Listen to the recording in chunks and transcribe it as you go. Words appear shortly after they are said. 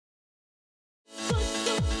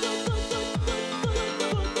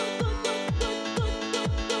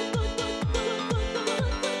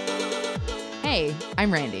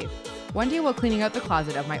I'm Randy. One day while cleaning out the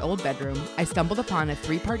closet of my old bedroom, I stumbled upon a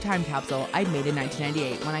 3-part time capsule I'd made in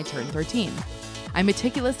 1998 when I turned 13. I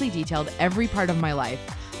meticulously detailed every part of my life,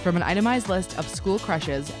 from an itemized list of school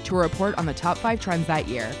crushes to a report on the top 5 trends that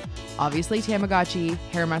year. Obviously, Tamagotchi,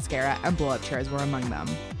 hair mascara, and blow-up chairs were among them.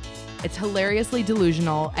 It's hilariously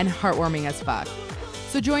delusional and heartwarming as fuck.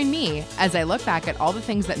 So join me as I look back at all the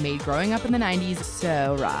things that made growing up in the 90s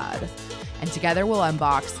so rad. And together we'll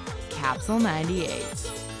unbox Capsule 98.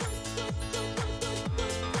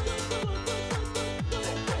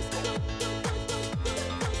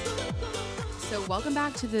 So welcome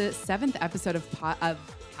back to the 7th episode of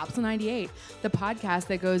Capsule 98, the podcast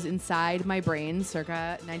that goes inside my brain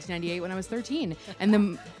circa 1998 when I was 13,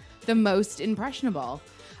 and the most impressionable.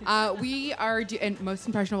 We are and most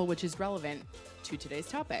impressionable, which is relevant to today's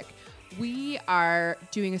topic. We are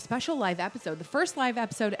doing a special live episode, the first live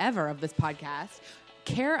episode ever of this podcast,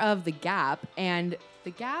 care of The Gap, and The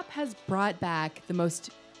Gap has brought back the most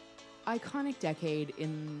iconic decade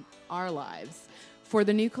in our lives for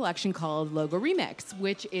the new collection called Logo Remix,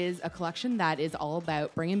 which is a collection that is all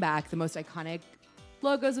about bringing back the most iconic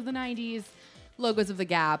logos of the 90s, logos of The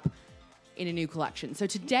Gap in a new collection. So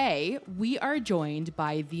today we are joined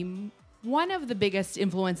by one of the biggest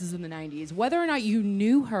influences in the 90s, whether or not you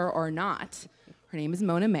knew her or not. Her name is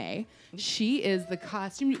Mona May. She is the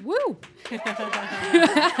costume... Woo!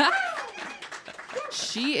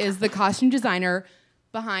 She is the costume designer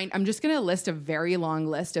behind... I'm just going to list a very long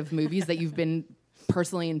list of movies that you've been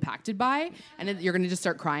personally impacted by, and you're going to just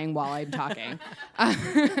start crying while I'm talking.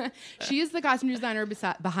 She is the costume designer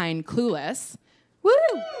behind Clueless. Woo!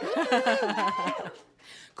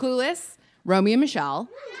 Clueless, Romeo and Michelle.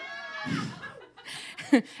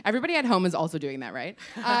 Everybody at home is also doing that, right?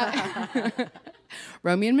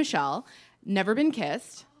 Romeo and Michelle, Never Been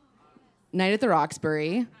Kissed, Night at the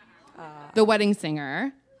Roxbury, The Wedding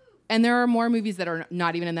Singer, and there are more movies that are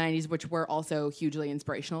not even in the 90s, which were also hugely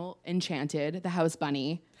inspirational. Enchanted, The House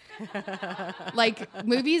Bunny. Like,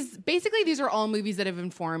 movies, basically these are all movies that have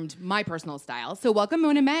informed my personal style. So welcome,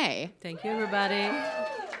 Mona May. Thank you, everybody.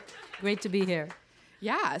 Great to be here.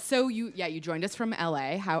 Yeah, so you joined us from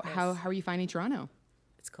LA. How are you finding Toronto?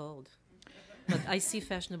 It's cold. But I see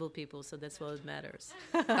fashionable people, so that's what matters.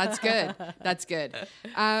 That's good. That's good.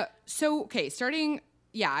 Starting...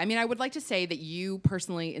 Yeah, I mean, I would like to say that you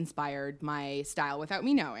personally inspired my style without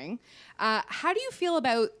me knowing. How do you feel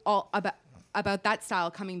about that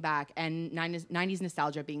style coming back and 90s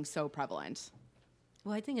nostalgia being so prevalent?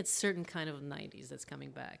 Well, I think it's certain kind of 90s that's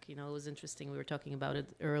coming back. You know, it was interesting. We were talking about it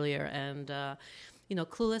earlier. And,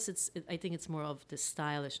 Clueless, I think it's more of the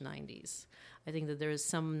stylish 90s. I think that there is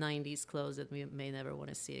some 90s clothes that we may never want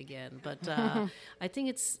to see again. But I think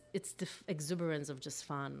it's the exuberance of just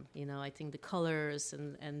fun. You know, I think the colors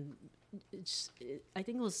and I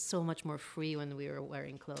think it was so much more free when we were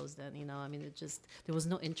wearing clothes then, you know. I mean, there was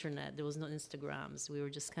no internet. There was no Instagrams. We were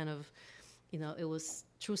just kind of... You know, it was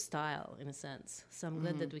true style in a sense. So I'm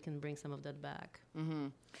glad that we can bring some of that back. Mm-hmm.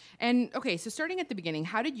 And, okay, so starting at the beginning,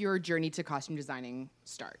 how did your journey to costume designing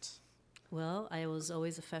start? Well, I was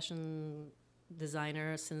always a fashion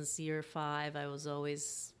designer since year 5. I was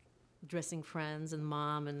always dressing friends and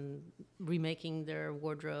mom and remaking their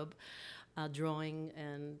wardrobe, drawing,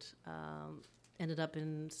 and ended up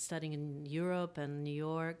studying in Europe and New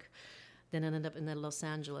York. Then ended up in Los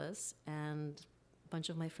Angeles, and... bunch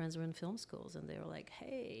of my friends were in film schools, and they were like,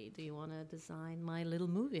 hey, do you want to design my little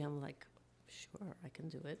movie? I'm like, sure, I can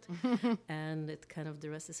do it. And it kind of, the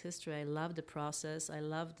rest is history. I love the process. I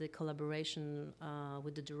love the collaboration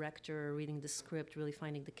with the director, reading the script, really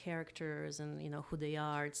finding the characters and, you know, who they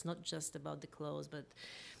are. It's not just about the clothes, but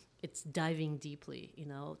it's diving deeply, you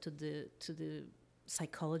know, to the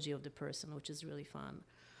psychology of the person, which is really fun.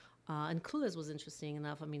 And Clueless was interesting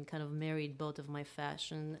enough. I mean, kind of married both of my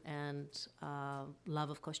fashion and love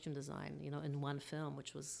of costume design, you know, in one film,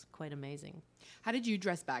 which was quite amazing. How did you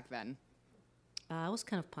dress back then? I was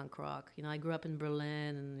kind of punk rock. You know, I grew up in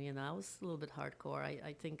Berlin, and, you know, I was a little bit hardcore.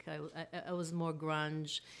 I think I was more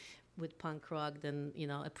grunge with punk rock than, you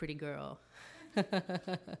know, a pretty girl.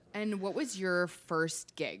 And what was your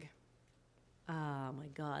first gig? Oh, my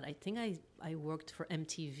God. I think I worked for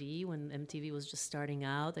MTV when MTV was just starting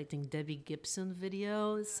out. I think Debbie Gibson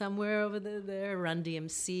video is somewhere over there, Run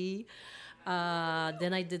DMC.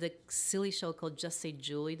 Then I did a silly show called Just Say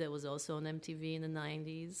Julie that was also on MTV in the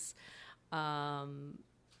 90s.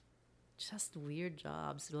 Just weird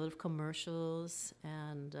jobs, a lot of commercials.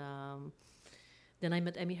 And then I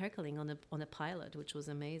met Emmy Herkeling on a pilot, which was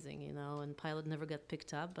amazing, you know. And pilot never got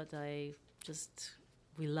picked up, but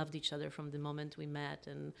we loved each other from the moment we met,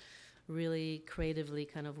 and really creatively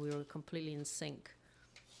we were completely in sync.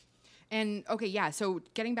 And okay, yeah. So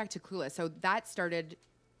getting back to Clueless, so that started.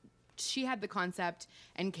 She had the concept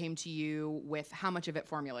and came to you with how much of it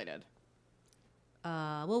formulated?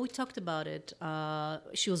 Well, we talked about it.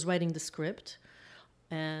 She was writing the script,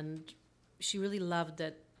 and she really loved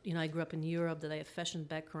that. I grew up in Europe, that I have fashion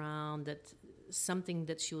background, that something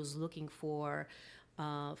that she was looking for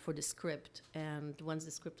the script. And once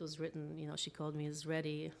the script was written, she called me, "It's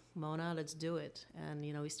ready, Mona, let's do it." And,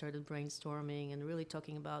 we started brainstorming and really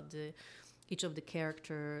talking about each of the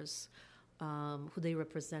characters, who they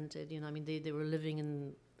represented. They were living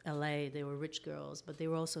in LA, they were rich girls, but they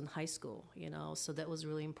were also in high school, so that was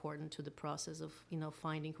really important to the process of,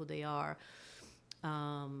 finding who they are.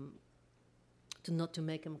 To not to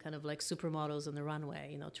make them kind of like supermodels on the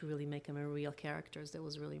runway, to really make them real characters. That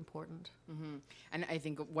was really important. Mm-hmm. And I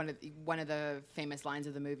think one of the famous lines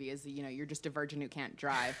of the movie is, you're just a virgin who can't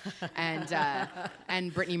drive.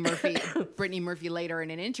 And Brittany Murphy later in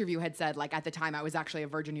an interview had said, like, at the time I was actually a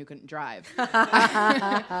virgin who couldn't drive.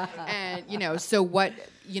 And so what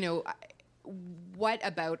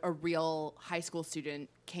about a real high school student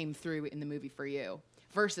came through in the movie for you?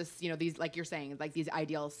 Versus, these, like you're saying, like these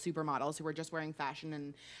ideal supermodels who were just wearing fashion,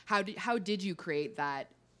 and how did you create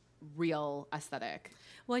that real aesthetic?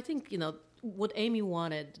 Well, I think, what Amy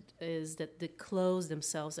wanted is that the clothes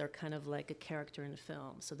themselves are kind of like a character in the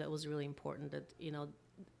film. So that was really important, that,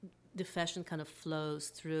 the fashion kind of flows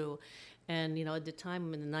through. And, at the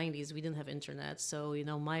time in the 90s, we didn't have internet. So,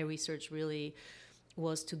 my research really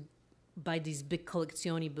was to buy these big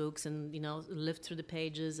collezioni books and, live through the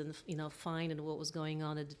pages and, find what was going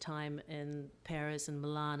on at the time in Paris and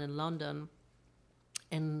Milan and London.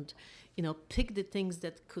 And, pick the things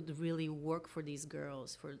that could really work for these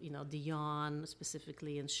girls, for, Dion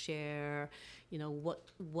specifically and Cher,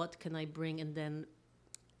 what can I bring? And then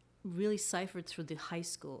really cipher through the high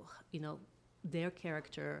school, their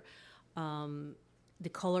character. The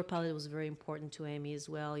color palette was very important to Amy as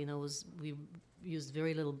well. We used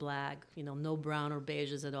very little black, no brown or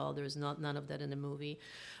beiges at all. There's none of that in the movie.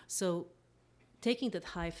 So taking that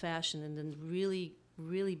high fashion and then really,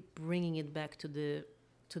 really bringing it back to the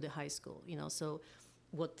high school, So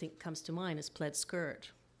what comes to mind is plaid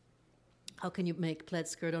skirt. How can you make plaid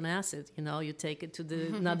skirt on acid? You take it to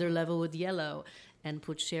another level with yellow and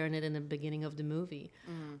put Cher in it in the beginning of the movie.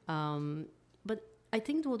 Mm-hmm. But I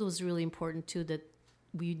think what was really important too, that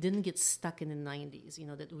we didn't get stuck in the 90s,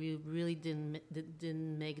 that we really didn't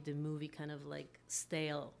make the movie kind of like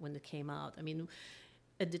stale when it came out. I mean,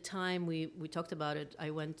 at the time we talked about it,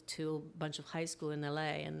 I went to a bunch of high school in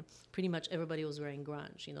LA, and pretty much everybody was wearing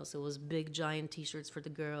grunge, so it was big giant t-shirts for the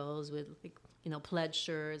girls with like, plaid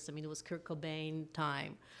shirts. I mean, it was Kurt Cobain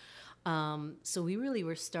time. So we really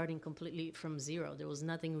were starting completely from zero. There was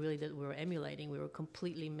nothing really that we were emulating. We were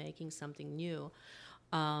completely making something new.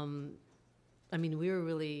 We were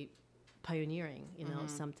really pioneering,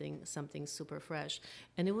 mm-hmm. something super fresh,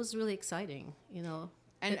 and it was really exciting,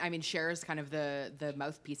 And Cher's kind of the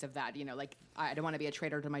mouthpiece of that, like, I don't want to be a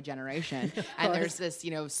traitor to my generation. And there's this,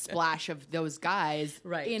 splash of those guys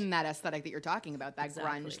right. in that aesthetic that you're talking about, that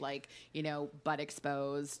exactly. grunge, like, butt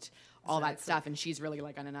exposed, all exactly. that stuff. And she's really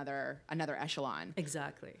like on another echelon.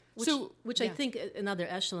 Exactly. Which yeah. I think another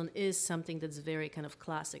echelon is something that's very kind of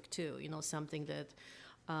classic too, something that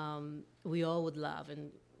we all would love.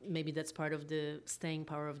 And maybe that's part of the staying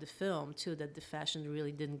power of the film too, that the fashion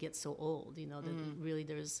really didn't get so old, that really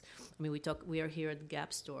there's, we are here at the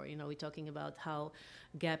Gap store, we're talking about how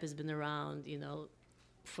Gap has been around,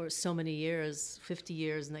 for so many years, 50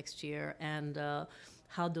 years next year, and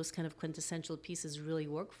how those kind of quintessential pieces really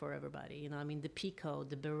work for everybody. The peacoat,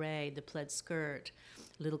 the beret, the plaid skirt,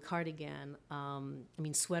 little cardigan,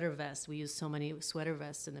 sweater vest. We use so many sweater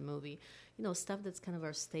vests in the movie. Stuff that's kind of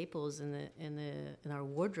our staples in our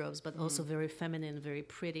wardrobes, but also very feminine, very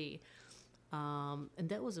pretty. And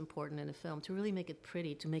that was important in the film, to really make it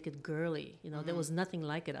pretty, to make it girly. There was nothing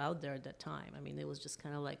like it out there at that time. It was just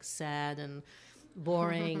kind of like sad and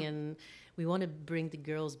boring, and we want to bring the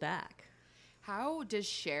girls back. How does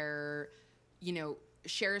Cher,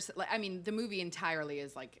 Cher's, the movie entirely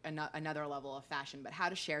is like another level of fashion, but how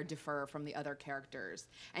does Cher differ from the other characters?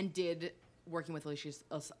 And did working with Alicia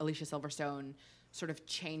Silverstone sort of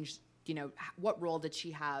change, what role did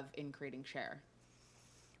she have in creating Cher?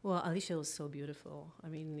 Well, Alicia was so beautiful.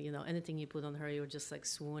 Anything you put on her, you were just like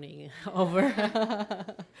swooning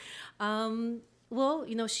over.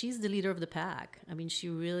 Well, she's the leader of the pack. She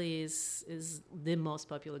really is the most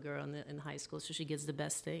popular girl in high school, so she gets the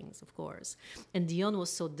best things, of course. And Dion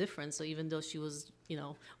was so different. So even though she was,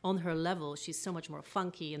 on her level, she's so much more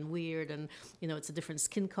funky and weird, and it's a different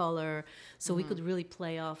skin color. So we could really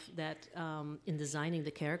play off that in designing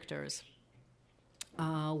the characters,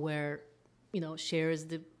 where Cher is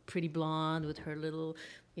the pretty blonde with her little,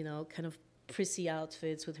 kind of prissy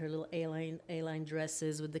outfits, with her little A-line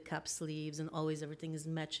dresses with the cup sleeves, and always everything is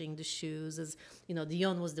matching. The shoes, as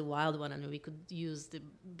Dion was the wild one, and we could use the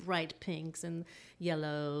bright pinks and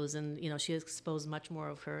yellows, and she exposed much more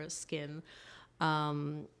of her skin,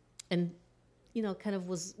 and kind of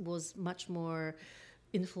was much more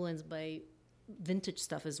influenced by vintage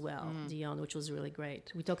stuff as well, Dion, which was really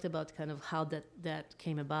great. We talked about kind of how that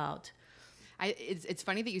came about. It's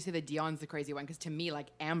funny that you say that Dion's the crazy one, because to me, like,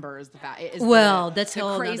 Amber is that's the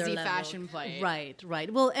all crazy fashion play.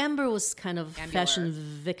 Right. Well, Amber was kind of fashion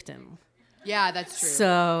victim. Yeah, that's true.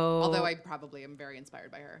 So, although I probably am very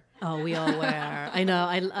inspired by her. Oh, we all were. I know.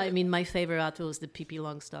 I mean, my favorite outfit was the Pippi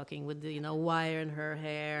Longstocking with the wire in her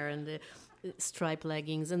hair and the striped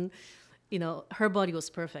leggings, and her body was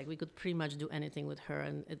perfect. We could pretty much do anything with her,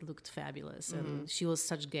 and it looked fabulous. And she was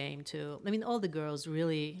such game too. I mean, all the girls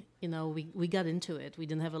really, we got into it. We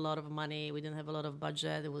didn't have a lot of money. We didn't have a lot of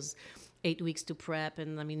budget. It was 8 weeks to prep,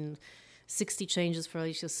 and I mean, 60 changes for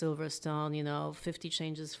Alicia Silverstone, 50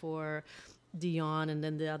 changes for Dion, and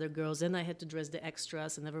then the other girls. And I had to dress the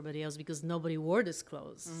extras and everybody else, because nobody wore this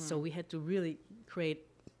clothes. So we had to really create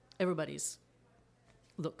everybody's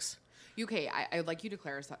looks. Okay, I'd like you to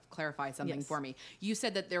clarify something for me. You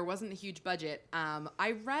said that there wasn't a huge budget.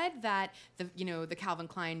 I read that the Calvin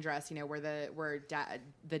Klein dress, where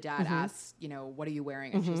the dad asks, what are you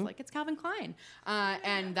wearing, and she's like, it's Calvin Klein,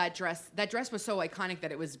 and that dress was so iconic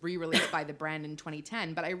that it was re-released by the brand in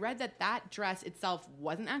 2010. But I read that dress itself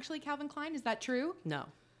wasn't actually Calvin Klein. Is that true? No,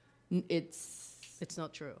 it's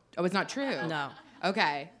not true. Oh, it's not true. No.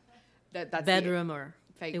 Okay, that's bedroom or.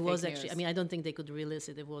 Fake, it was fake actually. news. I mean, I don't think they could release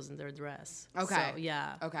it. It wasn't their dress. Okay. So,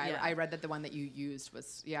 yeah. Okay. Yeah. I read that the one that you used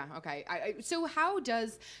was Okay. So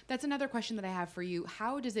that's another question that I have for you.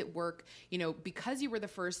 How does it work? Because you were the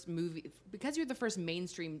first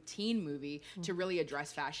mainstream teen movie to really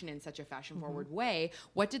address fashion in such a fashion forward way.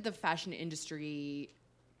 What did the fashion industry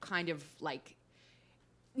kind of like?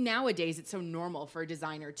 Nowadays, it's so normal for a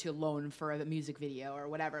designer to loan for a music video or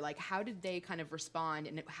whatever. Like, how did they kind of respond,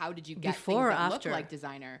 and how did you get before things that or after? look like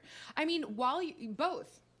designer? I mean,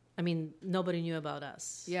 both. I mean, nobody knew about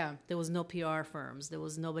us. Yeah. There was no PR firms.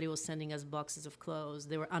 Nobody was sending us boxes of clothes.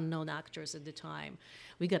 There were unknown actors at the time.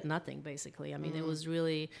 We got nothing, basically. I mean, it was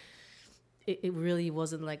really, it really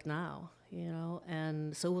wasn't like now,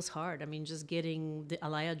 and so it was hard. I mean, just getting the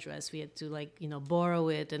Alaya dress, we had to borrow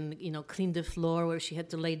it and, clean the floor where she had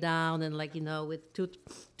to lay down and with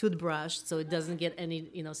toothbrush so it doesn't get any,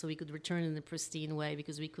 so we could return in a pristine way,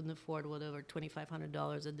 because we couldn't afford whatever,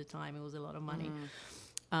 $2,500 at the time. It was a lot of money.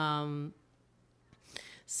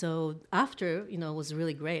 So after, it was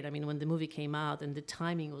really great. I mean, when the movie came out and the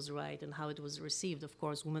timing was right and how it was received, of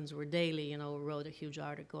course, Women's Wear Daily, wrote a huge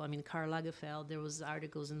article. I mean, Karl Lagerfeld, there was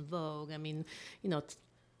articles in Vogue. I mean,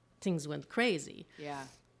 things went crazy. Yeah.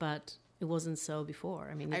 But it wasn't so before.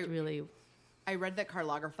 I mean, I read that Karl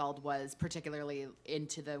Lagerfeld was particularly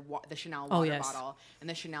into the Chanel water bottle and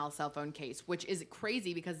the Chanel cell phone case, which is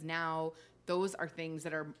crazy, because now those are things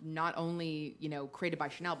that are not only, created by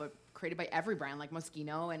Chanel, but created by every brand, like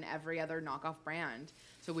Moschino and every other knockoff brand.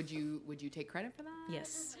 So would you take credit for that?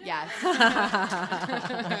 Yes. Yes.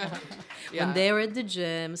 When they were at the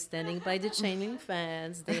gym, standing by the chain link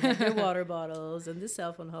fence, they had their water bottles and the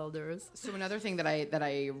cell phone holders. So another thing that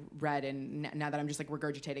I read, and now that I'm just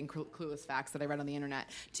regurgitating Clueless facts that I read on the internet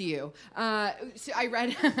to you, so I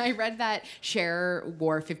read that Cher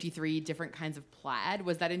wore 53 different kinds of plaid.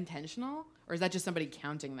 Was that intentional, or is that just somebody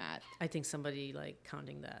counting that? I think somebody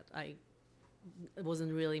counting that. It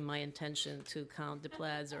wasn't really my intention to count the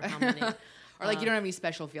plaids or how many. Or you don't have any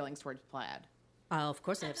special feelings towards plaid. Of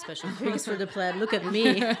course I have special feelings for the plaid. Look at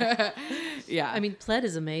me. Yeah. I mean, plaid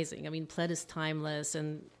is amazing. I mean, plaid is timeless.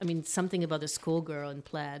 And, I mean, something about a schoolgirl in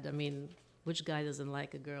plaid. I mean, which guy doesn't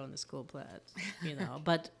like a girl in a school plaid?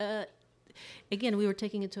 But, again, we were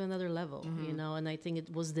taking it to another level, and I think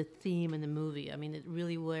it was the theme in the movie. I mean, it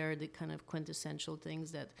really were the kind of quintessential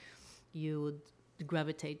things that you would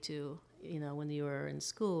gravitate to, when you were in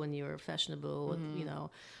school, when you were fashionable,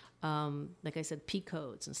 like I said, pea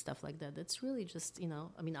coats and stuff like that. That's really just,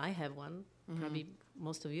 I mean, I have one. Probably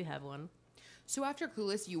most of you have one. So after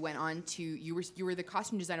Clueless, you went on to you were the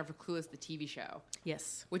costume designer for Clueless, the TV show.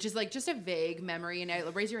 Yes. Which is like just a vague memory.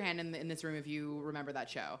 And raise your hand in this room if you remember that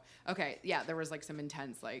show. Okay, yeah, there was like some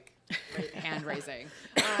intense like hand raising.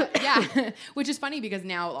 Yeah, which is funny because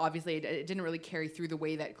now obviously it didn't really carry through the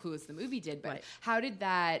way that Clueless the movie did. But Right. how did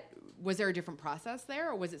that? Was there a different process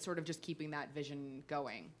there, or was it sort of just keeping that vision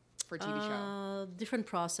going for a TV show? Different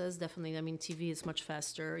process, definitely. I mean, TV is much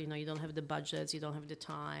faster. You know, you don't have the budgets, you don't have the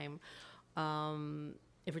time.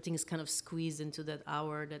 Everything is kind of squeezed into that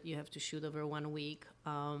hour that you have to shoot over 1 week.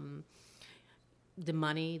 The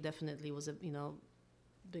money definitely was a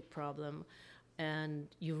big problem, and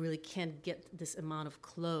you really can't get this amount of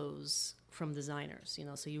clothes from designers. You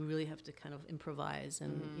know, so you really have to kind of improvise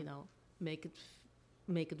and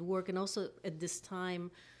make it work. And also at this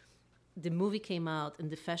time, the movie came out and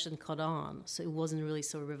the fashion caught on, so it wasn't really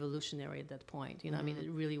so revolutionary at that point. You know, I mean,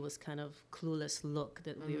 it really was kind of Clueless look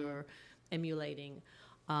that we were emulating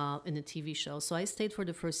in the TV show. So I stayed for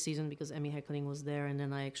the first season because Emmy Heckling was there, and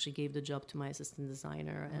then I actually gave the job to my assistant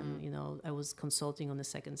designer, and I was consulting on the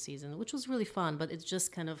second season, which was really fun. But it's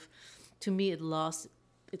just kind of, to me, it lost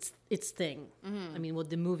its thing. I mean, what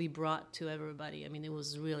the movie brought to everybody. I mean, it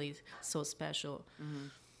was really so special.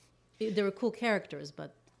 There were cool characters,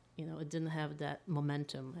 but it didn't have that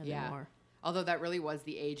momentum anymore. Although that really was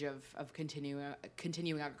the age of continuing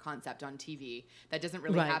a concept on TV. That doesn't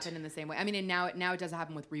really Right. happen in the same way. I mean, and now it does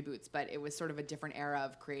happen with reboots, but it was sort of a different era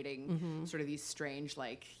of creating sort of these strange,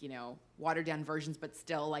 like, watered down versions, but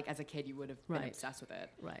still, like, as a kid, you would have been Right. obsessed with it.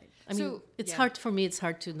 Right. I mean, it's hard for me. It's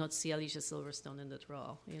hard to not see Alicia Silverstone in that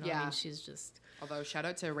role. I mean, she's just. Although, shout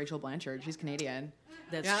out to Rachel Blanchard. She's Canadian.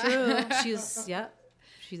 That's true.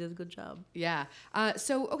 She did a good job. Yeah.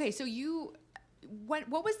 So you, what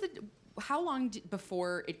was how long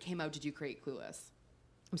before it came out did you create Clueless?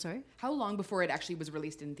 I'm sorry? How long before it actually was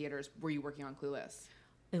released in theaters were you working on Clueless?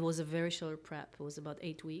 It was a very short prep. It was about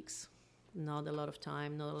 8 weeks. Not a lot of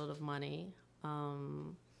time, not a lot of money.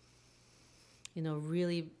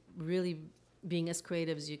 Really, really being as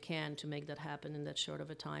creative as you can to make that happen in that short of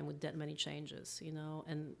a time with that many changes,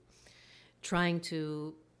 and trying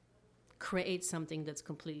to create something that's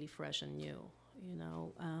completely fresh and new,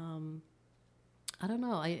 I don't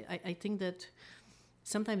know. I think that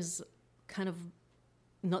sometimes kind of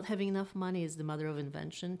not having enough money is the mother of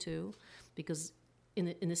invention too, because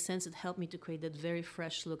in a sense it helped me to create that very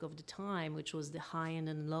fresh look of the time, which was the high end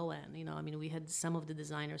and low end. I mean, we had some of the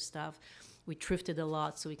designer stuff. We thrifted a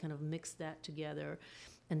lot, so we kind of mixed that together,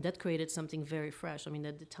 and that created something very fresh. I mean,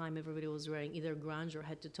 at the time everybody was wearing either grunge or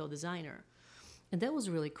head-to-toe designer. And that was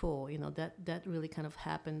really cool. That really kind of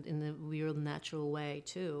happened in a real natural way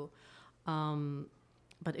too.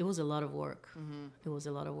 But it was a lot of work. It was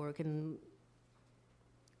a lot of work. And,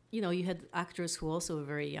 you had actors who also were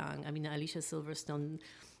very young. I mean, Alicia Silverstone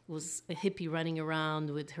was a hippie running around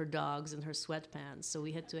with her dogs and her sweatpants. So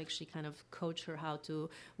we had to actually kind of coach her how to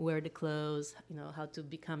wear the clothes, how to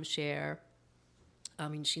become Cher. I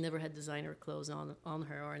mean, she never had designer clothes on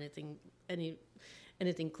her or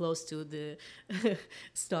anything close to the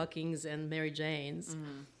stockings and Mary Jane's.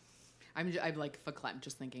 I'm like verklempt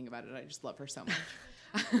just thinking about it. I just love her so much.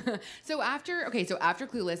 So after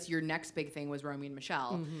Clueless, your next big thing was Romeo and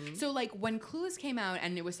Michelle. So like when Clueless came out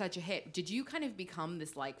and it was such a hit, did you kind of become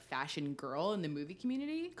this like fashion girl in the movie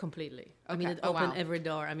community? Completely. Okay. I mean, it opened every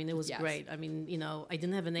door. I mean, it was great. I mean, I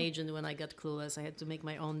didn't have an agent when I got Clueless. I had to make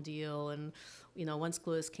my own deal. And, once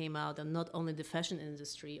Clueless came out, and not only the fashion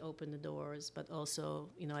industry opened the doors, but also,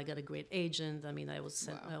 I got a great agent. I mean, I was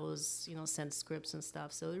sent scripts and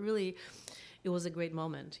stuff. So it was a great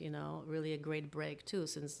moment, really a great break too,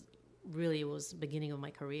 since really it was the beginning of my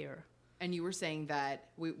career. And you were saying that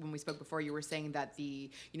when we spoke before, you were saying that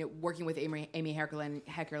working with Amy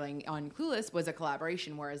Heckerling on Clueless was a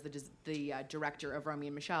collaboration, whereas the director of Romeo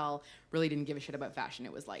and Michelle really didn't give a shit about fashion.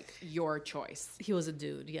 It was like your choice. He was a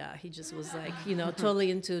dude, yeah. He just was like,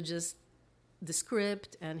 totally into just the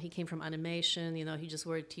script, and he came from animation. He just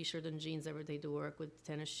wore a t-shirt and jeans every day to work with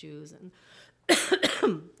tennis shoes, and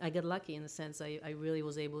I got lucky in the sense I really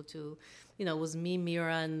was able to, it was me,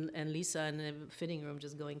 Mira, and Lisa in the fitting room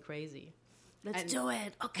just going crazy. Let's do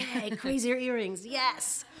it. Okay, crazier earrings.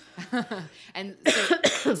 Yes. And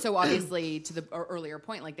So obviously, to the earlier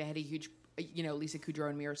point, like they had a huge, Lisa Kudrow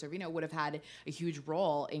and Mira Sorvino would have had a huge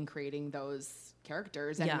role in creating those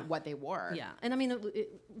characters and what they wore. Yeah, and I mean,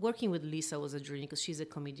 working with Lisa was a journey because she's a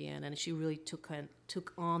comedian, and she really took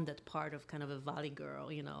on that part of kind of a valley girl,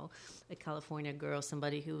 a California girl,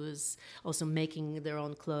 somebody who was also making their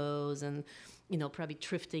own clothes and, probably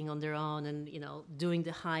thrifting on their own and, doing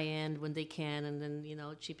the high end when they can and then,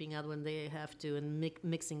 cheaping out when they have to and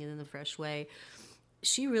mixing it in a fresh way.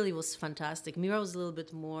 She really was fantastic. Mira was a little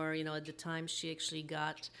bit more, at the time she actually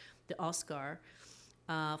got the Oscar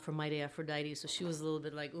for My Day Aphrodite, so she was a little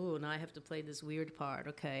bit like, "Ooh, now I have to play this weird part.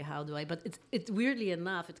 Okay, how do I?" But it weirdly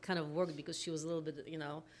enough, it kind of worked because she was a little bit,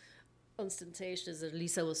 ostentatious. And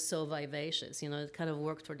Lisa was so vivacious. It kind of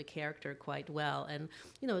worked for the character quite well, and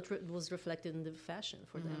it was reflected in the fashion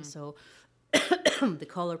for them. So the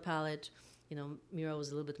color palette. Mira was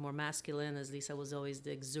a little bit more masculine, as Lisa was always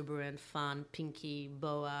the exuberant, fun, pinky,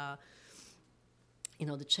 boa.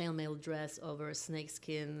 The chainmail dress over a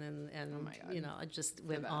snakeskin, and oh my God. it just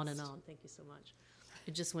went on and on. Thank you so much.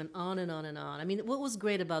 It just went on and on and on. I mean, what was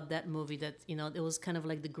great about that movie that, it was kind of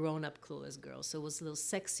like the grown-up Clueless girl. So it was a little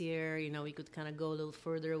sexier, we could kind of go a little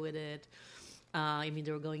further with it.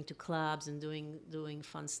 They were going to clubs and doing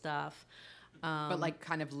fun stuff. But like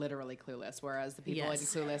kind of literally clueless, whereas the people in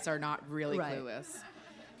Clueless are not really clueless.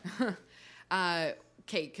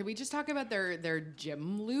 Okay, can we just talk about their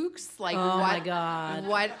gym looks? Like, oh my God,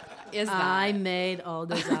 what is that? I made all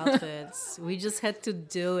those outfits. We just had to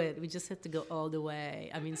do it. We just had to go all the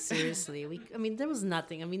way. I mean, seriously, there was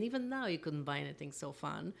nothing. I mean, even now you couldn't buy anything so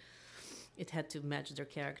fun. It had to match their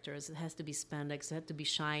characters. It has to be spandex. It had to be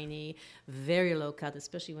shiny, very low cut,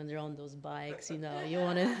 especially when they're on those bikes. You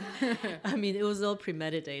want to. It was all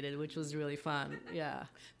premeditated, which was really fun. Yeah.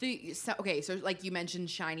 So like you mentioned,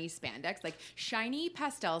 shiny spandex. Like shiny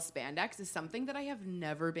pastel spandex is something that I have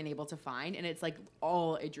never been able to find, and it's like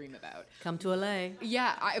all I dream about. Come to LA.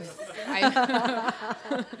 Yeah,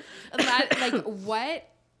 what?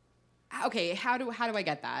 Okay, how do I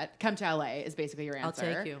get that? Come to LA is basically your answer.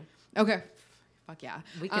 I'll take you. Okay. Fuck yeah.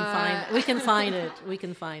 We can find it. We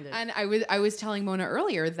can find it. And I was telling Mona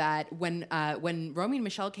earlier that when Romy and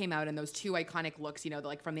Michelle came out in those two iconic looks,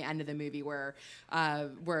 like from the end of the movie where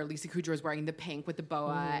Lisa Kudrow is wearing the pink with the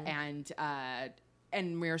boa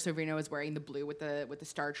and Mira Sorvino is wearing the blue with the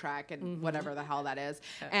Star Trek and whatever the hell that is.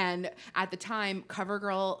 Yeah. And at the time,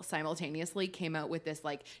 CoverGirl simultaneously came out with this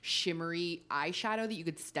like shimmery eyeshadow that you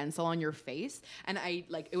could stencil on your face. And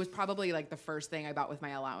it was probably like the first thing I bought with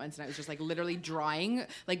my allowance. And I was just like literally drawing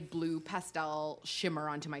like blue pastel shimmer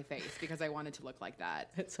onto my face because I wanted to look like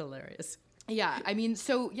that. It's hilarious. Yeah.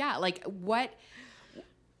 What...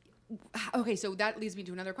 Okay, so that leads me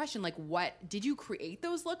to another question. Like, what did you create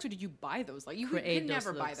those looks, or did you buy those? Like, you could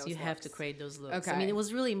never buy those. You looks. have to create those looks. Okay. It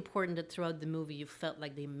was really important that throughout the movie you felt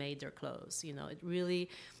like they made their clothes.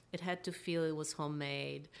 It had to feel it was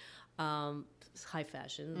homemade, high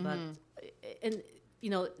fashion, but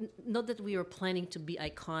not that we were planning to be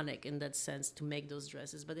iconic in that sense to make those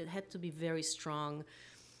dresses, but it had to be very strong,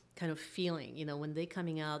 kind of feeling. When they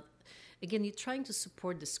coming out. Again, you're trying to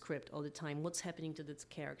support the script all the time. What's happening to this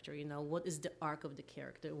character? What is the arc of the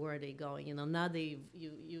character? Where are they going? Now they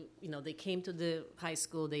came to the high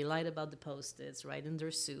school. They lied about the Post-its, right, in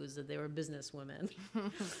their suits that they were businesswomen,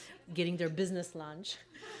 getting their business lunch.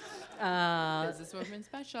 Businesswoman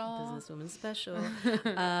special. Businesswoman special.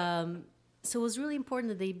 So it was really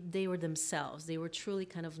important that they were themselves. They were truly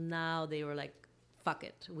kind of now. They were like, fuck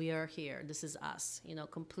it, we are here. This is us.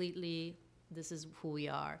 Completely. This is who we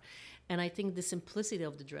are. And I think the simplicity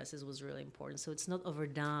of the dresses was really important. So it's not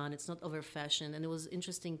overdone, it's not over fashion. And it was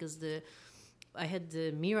interesting because I had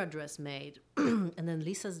the Mira dress made, and then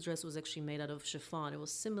Lisa's dress was actually made out of chiffon. It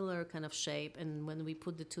was similar kind of shape, and when we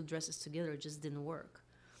put the two dresses together, it just didn't work.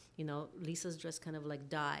 Lisa's dress kind of like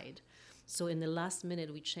died. So in the last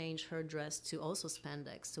minute, we changed her dress to also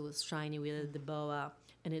spandex. So it was shiny, we added the boa,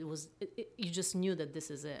 and you just knew that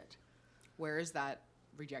this is it. Where is that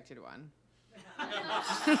rejected one?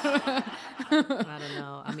 I don't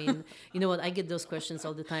know. You know what? I get those questions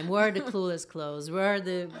all the time. Where are the Clueless clothes? Where are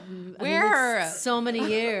the... it's so many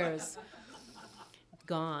years.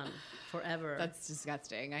 Gone. Forever. That's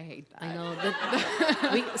disgusting. I hate that. I know.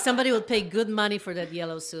 Somebody would pay good money for that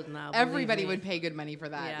yellow suit now. Everybody would pay good money for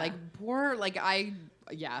that. Yeah. Like, poor... Like, I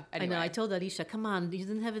yeah. I Anyway. know. I told Alicia, come on, you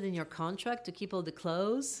didn't have it in your contract to keep all the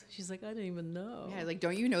clothes? She's like, I didn't even know. Yeah, like,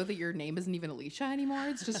 don't you know that your name isn't even Alicia anymore?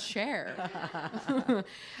 It's just Cher.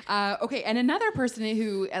 Okay, and another person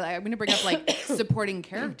who I'm going to bring up like supporting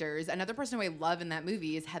characters. Another person who I love in that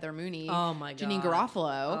movie is Heather Mooney. Oh my God. Janine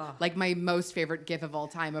Garofalo, Oh. like my most favorite gif of all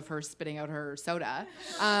time of her spitting out her soda.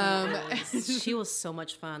 She was so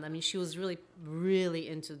much fun. I mean, she was really, really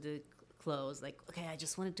into the clothes. Like, okay, I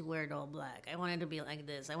just wanted to wear it all black. I wanted to be like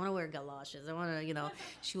this. I want to wear galoshes. I want to, you know,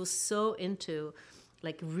 she was so into,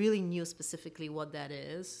 like, really knew specifically what that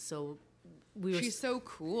is. So we were. She's so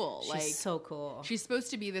cool. She's so cool. She's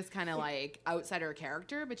supposed to be this kind of like outsider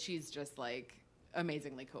character, but she's just like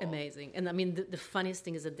amazingly cool. Amazing. And I mean, the funniest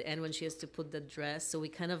thing is at the end when she has to put the dress. So we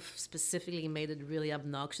kind of specifically made it really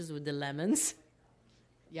obnoxious with the lemons.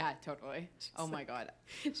 Yeah, totally. Oh my God.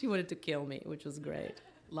 She wanted to kill me, which was great.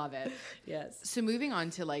 Love it. Yes. So moving on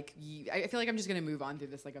to like, I feel like I'm just going to move on through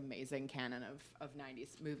this like amazing canon of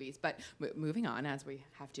 90s movies, but moving on as we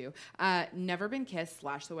have to. Never Been Kissed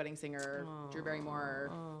 / The Wedding Singer, Drew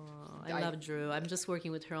Barrymore. I love Drew. I'm just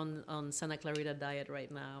working with her on Santa Clarita Diet right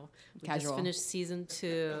now. We Casual. just finished season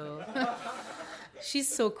 2. She's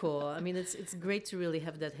so cool. I mean, it's great to really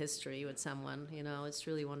have that history with someone. You know, it's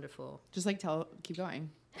really wonderful. Just like keep going.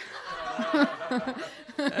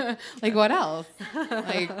 Like what else?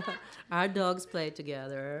 Like our dogs play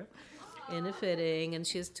together in a fitting, and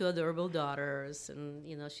she has 2 adorable daughters, and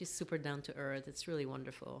you know she's super down to earth. It's really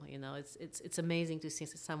wonderful. You know, it's amazing to see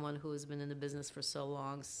someone who has been in the business for so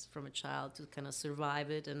long from a child to kind of survive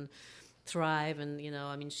it and thrive. And you know,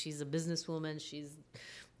 I mean, she's a businesswoman. She's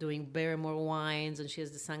doing Barrymore wines, and she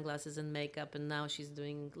has the sunglasses and makeup, and now she's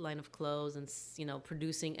doing line of clothes and you know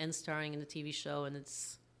producing and starring in the TV show, and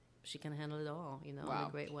she can handle it all, you know, in a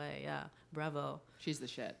great way. Yeah. Bravo. she's the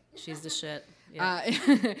shit. She's the shit.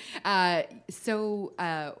 Yeah.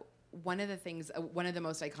 One of the things, one of the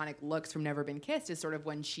most iconic looks from Never Been Kissed is sort of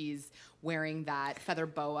when she's wearing that feather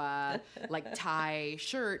boa, like tie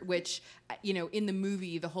shirt, which, you know, in the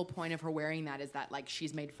movie, the whole point of her wearing that is that like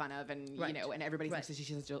she's made fun of and, you know, and everybody thinks that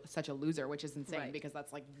she's such a loser, which is insane because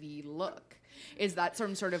that's like the look. Is that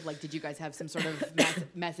some sort of like, did you guys have some sort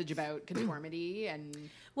of message about conformity? And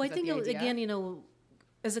well, I think, again, you know,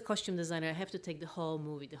 as a costume designer, I have to take the whole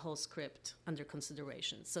movie, the whole script under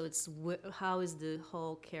consideration. So it's how is the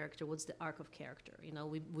whole character, what's the arc of character? You know,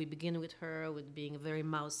 we begin with her with being a very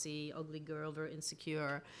mousy, ugly girl, very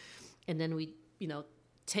insecure. And then we, you know,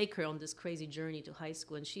 take her on this crazy journey to high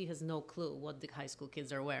school, and she has no clue what the high school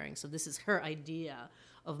kids are wearing. So this is her idea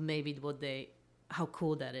of maybe how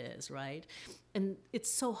cool that is, right? And it's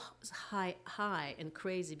so high and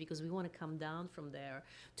crazy because we want to come down from there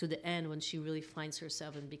to the end when she really finds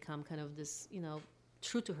herself and become kind of this, you know,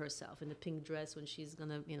 true to herself in the pink dress when she's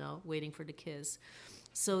gonna, you know, waiting for the kiss.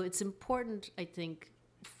 So it's important, I think,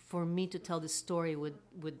 for me to tell the story with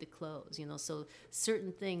the clothes, you know. So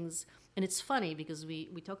certain things, and it's funny because we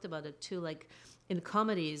talked about it too, like in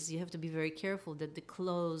comedies, you have to be very careful that the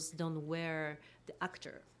clothes don't wear the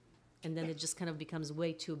actor. And then it just kind of becomes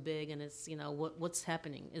way too big, and it's, you know, what's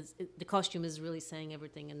happening? The costume is really saying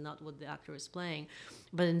everything and not what the actor is playing.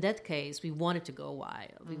 But in that case, we wanted to go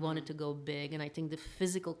wide. We wanted to go big. And I think the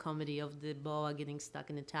physical comedy of the boa getting stuck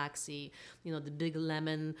in a taxi, you know, the big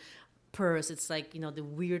lemon purse, it's like, you know, the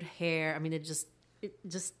weird hair. I mean, it just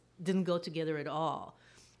didn't go together at all.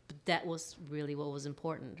 But that was really what was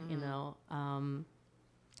important, you know.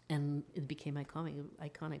 And it became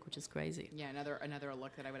iconic, which is crazy. Yeah, another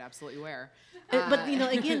look that I would absolutely wear. But you know,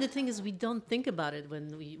 again, the thing is, we don't think about it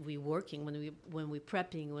when we working, when we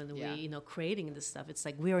prepping, when we you know creating this stuff. It's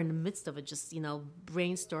like we are in the midst of it, just you know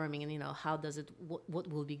brainstorming, and you know how does it, what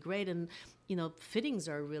will be great, and you know fittings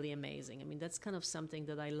are really amazing. I mean, that's kind of something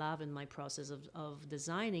that I love in my process of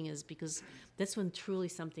designing, is because that's when truly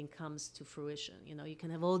something comes to fruition. You know, you can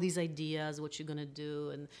have all these ideas, what you're gonna do,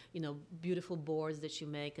 and you know beautiful boards that you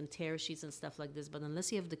make and tear sheets and stuff like this, but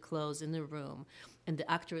unless you have the clothes in the room and the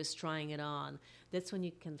actor is trying it on, that's when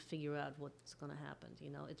you can figure out what's going to happen. You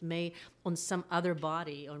know, it may on some other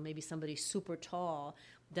body, or maybe somebody super tall,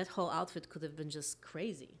 that whole outfit could have been just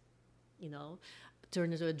crazy, you know,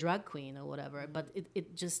 turned into a drag queen or whatever, but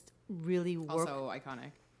it just really worked. Also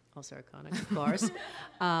iconic, of course.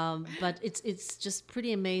 But it's just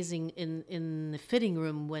pretty amazing in the fitting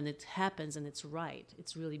room when it happens and it's right.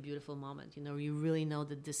 It's really beautiful moment. You know, you really know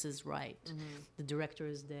that this is right. The director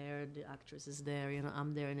is there, the actress is there, you know,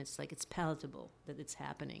 I'm there, and it's like it's palatable that it's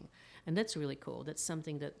happening. And that's really cool. That's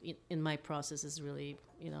something that in my process is really,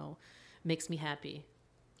 you know, makes me happy.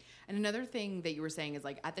 And another thing that you were saying is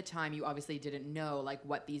like at the time you obviously didn't know like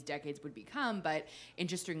what these decades would become, but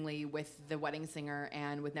interestingly with The Wedding Singer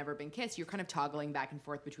and with Never Been Kissed, you're kind of toggling back and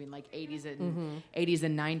forth between like 80s and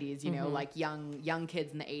 90s, you know, like young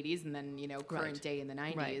kids in the 80s and then, you know, current day in the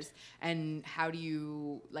 90s. Right. And how do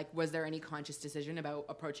you like, was there any conscious decision about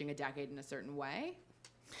approaching a decade in a certain way?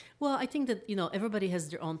 Well, I think that, you know, everybody has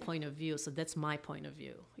their own point of view. So that's my point of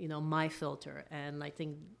view, you know, my filter. And I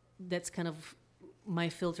think that's kind of my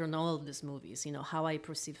filter on all of these movies, you know, how I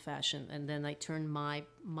perceive fashion. And then I turn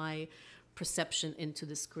my perception into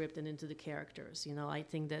the script and into the characters. You know, I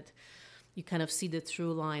think that you kind of see the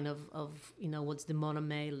through line of you know, what's the Mona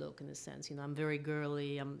May look in a sense. You know, I'm very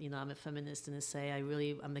girly. I'm a feminist in a say.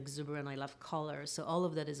 I'm exuberant. I love color. So all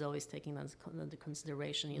of that is always taken under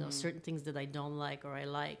consideration. You know, certain things that I don't like or I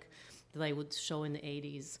like that I would show in the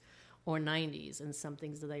 80s or 90s, and some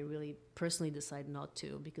things that I really personally decide not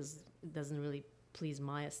to because it doesn't really please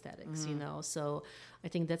my aesthetics, you know. So I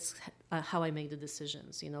think that's how I make the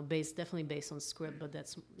decisions, you know, definitely based on script, but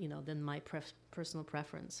that's, you know, then my personal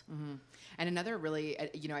preference. And another really,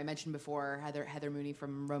 you know, I mentioned before Heather Mooney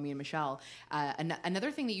from Romeo and Michelle.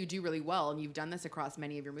 Another thing that you do really well, and you've done this across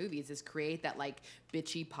many of your movies, is create that like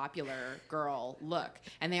bitchy popular girl look.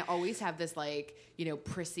 And they always have this like, you know,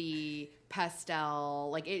 prissy pastel,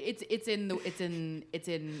 like it's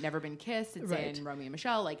in Never Been Kissed, it's Right. in Romeo and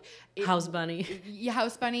Michelle, like House Bunny. Yeah,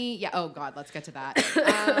 House Bunny. Yeah. Oh God, let's get to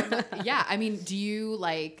that. Yeah. I mean, do you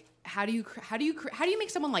like? How do you make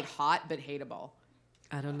someone like hot but hateable?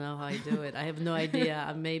 I don't know how I do it. I have no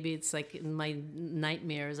idea. Maybe it's like in my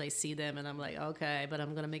nightmares, I see them and I'm like, okay, but I'm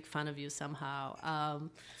going to make fun of you somehow.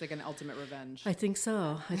 It's like an ultimate revenge. I think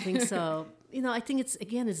so. You know, I think it's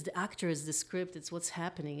the actor, it's the script, it's what's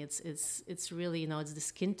happening. It's really, you know, it's the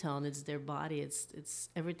skin tone, it's their body, it's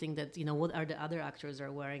everything that, you know, what are the other actors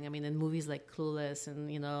are wearing. I mean, in movies like Clueless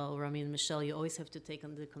and, you know, Romeo and Michelle, you always have to take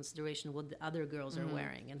into consideration what the other girls are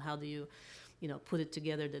wearing and how do you know, put it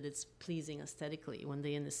together that it's pleasing aesthetically when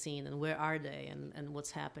they're in the scene and where are they and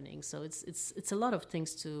what's happening. So it's a lot of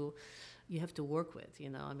things you have to work with, you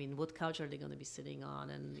know. I mean, what couch are they going to be sitting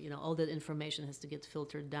on? And, you know, all that information has to get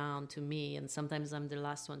filtered down to me. And sometimes I'm the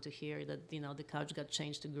last one to hear that, you know, the couch got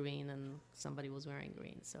changed to green and somebody was wearing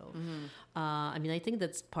green. So, I mean, I think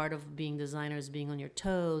that's part of being designers, being on your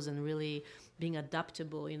toes and really being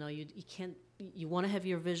adaptable. You know, you can't, you want to have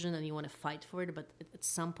your vision and you want to fight for it, but at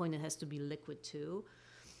some point it has to be liquid too,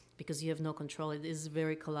 because you have no control. It is a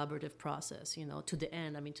very collaborative process, you know, to the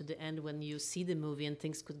end. I mean, to the end when you see the movie and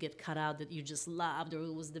things could get cut out that you just loved or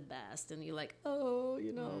it was the best and you're like, oh,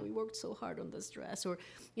 you know, we worked so hard on this dress. Or,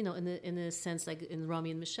 you know, in a sense, like in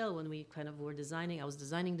Romeo and Michelle, when we kind of were I was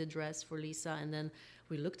designing the dress for Lisa and then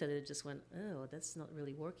we looked at it and just went, oh, that's not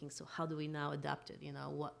really working. So how do we now adapt it? You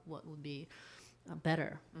know, what would be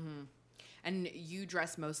better? And you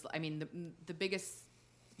dress I mean, the biggest,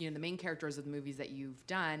 you know, the main characters of the movies that you've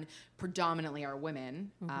done predominantly are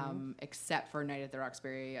women, except for Night at the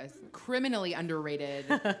Roxbury, a criminally underrated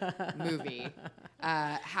movie.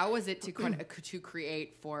 How was it to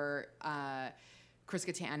create for Chris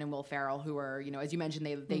Kattan and Will Ferrell, who are, you know, as you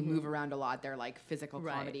mentioned, they move around a lot. They're like physical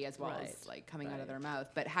comedy as well as like coming out of their mouth.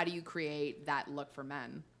 But how do you create that look for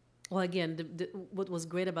men? Well, again, what was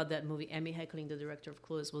great about that movie, Amy Heckerling, the director of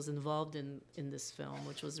Clueless, was involved in this film,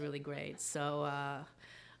 which was really great. So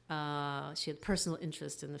she had personal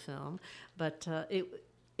interest in the film. But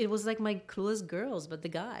it was like my Clueless girls, but the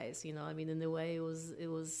guys, you know. I mean, in a way, it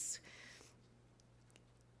was.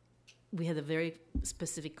 We had a very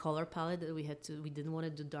specific color palette that we didn't want to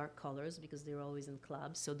do dark colors because they were always in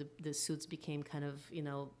clubs. So the suits became kind of, you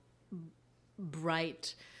know,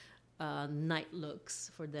 bright night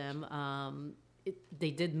looks for them. They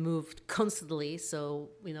did move constantly, so,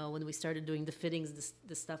 you know, when we started doing the fittings,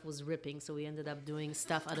 the stuff was ripping, so we ended up doing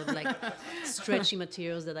stuff out of like stretchy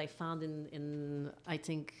materials that I found in I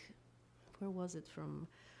think, where was it from?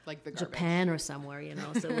 Like the Japan or somewhere, you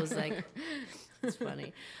know. So it was like, it's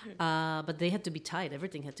funny, but they had to be tight.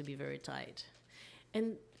 Everything had to be very tight.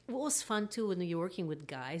 And what was fun too, when you're working with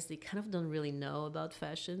guys, they kind of don't really know about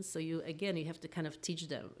fashion. So you have to kind of teach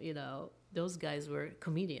them, you know. Those guys were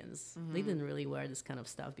comedians. They didn't really wear this kind of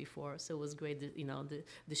stuff before. So it was great, that, you know,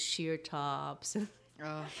 the sheer tops.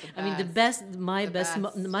 Oh, I mean, my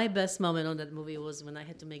best moment on that movie was when I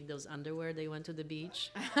had to make those underwear. They went to the beach.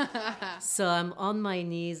 So I'm on my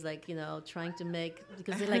knees, like, you know, trying to make,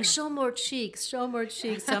 because they're like, show more cheeks. So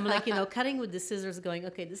I'm like, you know, cutting with the scissors going,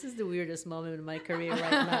 okay, this is the weirdest moment in my career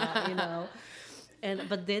right now, you know.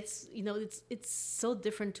 But that's, it's so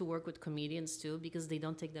different to work with comedians too, because they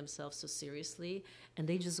don't take themselves so seriously, and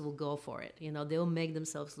they just will go for it. They'll make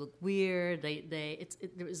themselves look weird. There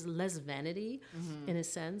is less vanity in a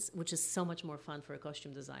sense, which is so much more fun for a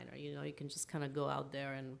costume designer. You can just kind of go out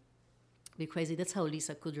there and be crazy. That's how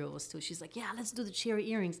Lisa Kudrow was too. She's like, yeah, let's do the cherry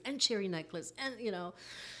earrings and cherry necklace, and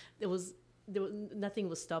nothing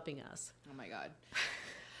was stopping us. Oh my God.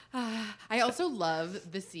 I also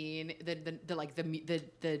love the scene,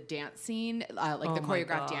 the dance scene, the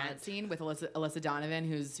choreographed dance scene with Alyssa Donovan,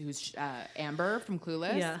 who's Amber from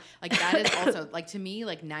Clueless. Yeah. Like that is also to me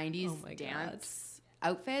 90s dance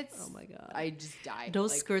outfits. Oh my God. I just died.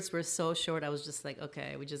 Those skirts were so short. I was just like,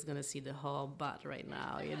 okay, we're just gonna see the whole butt right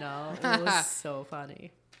now. It was so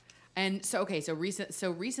funny. And so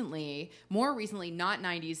recently, more recently, not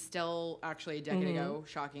 90s, still actually a decade ago,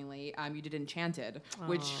 shockingly, you did Enchanted,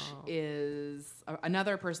 which is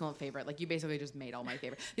another personal favorite. Like, you basically just made all my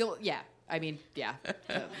favorites. I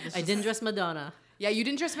didn't dress Madonna. Yeah, you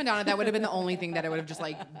didn't dress Madonna. That would have been the only thing that I would have just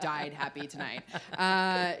died happy tonight.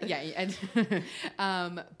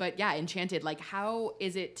 But yeah, Enchanted. Like, how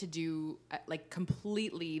is it to do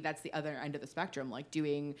completely? That's the other end of the spectrum. Like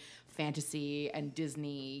doing fantasy and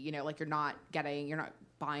Disney. You're not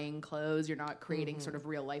buying clothes. You're not creating sort of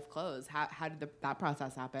real life clothes. How did that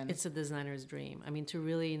process happen? It's a designer's dream. I mean, to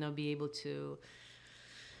really be able to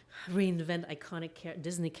reinvent iconic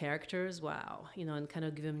Disney characters, wow, and kind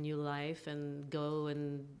of give them new life, and go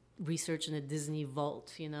and research in a Disney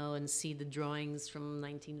vault, and see the drawings from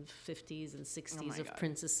 1950s and 60s of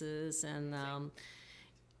princesses, and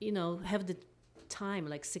have the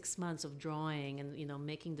time, 6 months of drawing and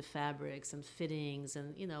making the fabrics and fittings,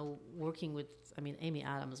 and working with, Amy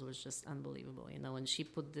Adams was just unbelievable. When she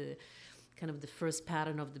put the kind of the first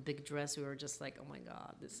pattern of the big dress, we were just like, oh my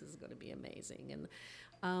God, this is going to be amazing.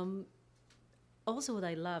 And also what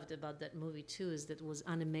I loved about that movie too is that it was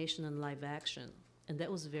animation and live action, and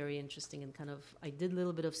that was very interesting. And I did a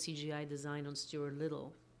little bit of CGI design on Stuart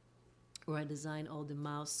Little, where I designed all the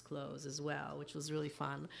mouse clothes as well, which was really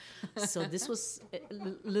fun. So this was a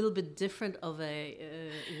little bit different of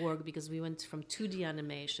a work, because we went from 2D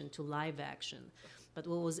animation to live action. But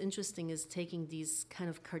what was interesting is taking these kind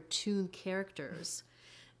of cartoon characters,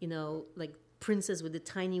 like princess with the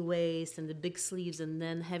tiny waist and the big sleeves, and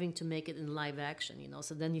then having to make it in live action,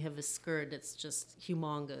 So then you have a skirt that's just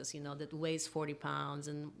humongous, that weighs 40 pounds,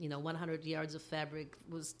 and 100 yards of fabric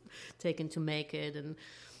was taken to make it,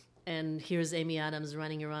 and here's Amy Adams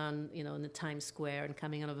running around, in the Times Square and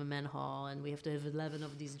coming out of a manhole, and we have to have 11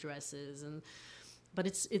 of these dresses, but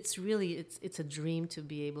it's really a dream to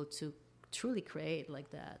be able to truly create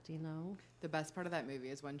like that. The best part of that movie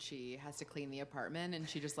is when she has to clean the apartment, and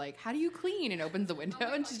she just how do you clean? And opens the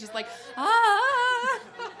window, and she's just like, ah.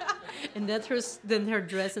 And then her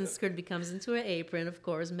dress and skirt becomes into an apron, of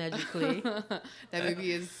course, magically. That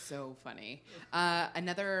movie is so funny.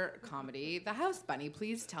 Another comedy, The House Bunny.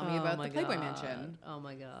 Please tell me about the Playboy Mansion. Oh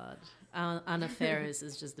my God. Anna Faris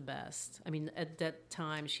is just the best. At that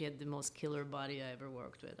time, she had the most killer body I ever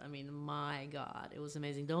worked with. My God, it was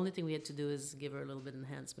amazing. The only thing we had to do is give her a little bit of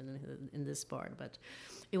enhancement in this part, but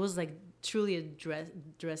it was truly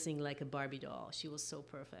dressing like a Barbie doll. She was so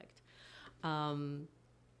perfect.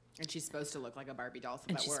 And she's supposed to look like a Barbie doll, so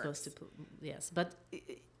and that she's works. Supposed to, yes. But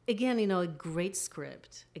again, a great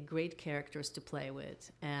script, a great characters to play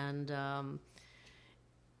with, and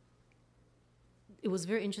it was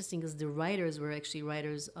very interesting because the writers were actually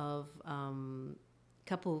writers of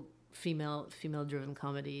couple female-driven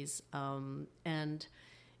comedies, and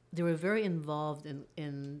they were very involved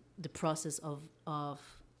in the process of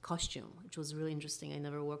costume, which was really interesting. I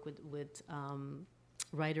never worked with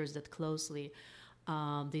writers that closely.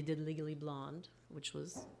 They did Legally Blonde, which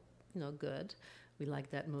was, good. We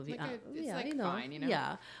liked that movie. Fine,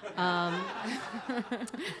 Yeah.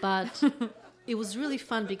 But it was really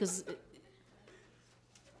fun because,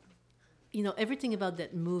 everything about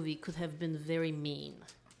that movie could have been very mean.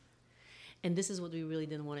 And this is what we really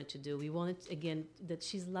didn't want it to do. We wanted, again, that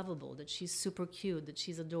she's lovable, that she's super cute, that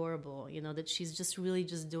she's adorable, that she's just really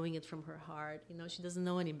just doing it from her heart. She doesn't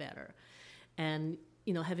know any better. And,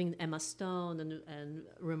 having Emma Stone and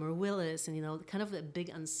Rumor Willis and, kind of a big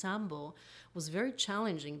ensemble was very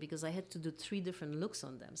challenging because I had to do 3 different looks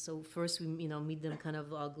on them. So first we, meet them kind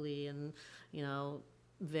of ugly and,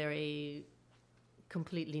 very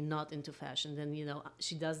completely not into fashion. Then,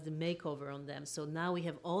 she does the makeover on them. So now we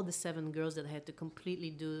have all the 7 girls that I had to completely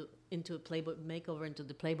do into a Playboy makeover into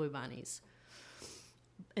the Playboy bunnies.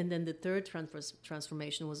 And then the third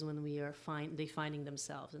transformation was when they finding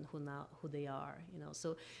themselves and who they are,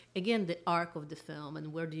 So again, the arc of the film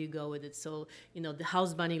and where do you go with it? So the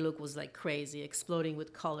house bunny look was like crazy, exploding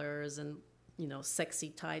with colors and sexy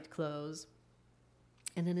tight clothes.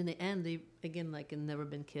 And then in the end, they again like had never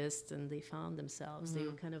been kissed, and they found themselves. They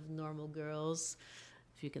were kind of normal girls,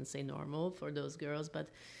 if you can say normal for those girls, but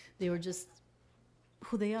they were just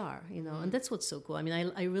who they are, And that's what's so cool. I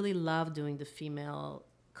mean, I really love doing the female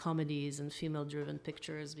comedies and female-driven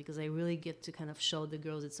pictures because I really get to kind of show the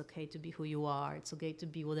girls it's okay to be who you are. It's okay to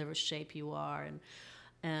be whatever shape you are,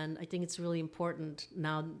 and I think it's really important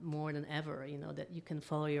now more than ever, that you can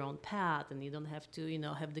follow your own path and you don't have to,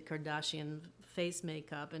 have the Kardashian face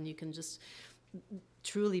makeup, and you can just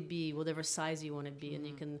truly be whatever size you want to be, and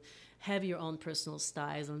you can have your own personal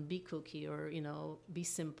styles and be kooky or be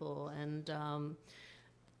simple, and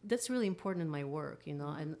that's really important in my work,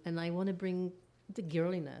 and I want to bring the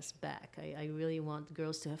girliness back. I really want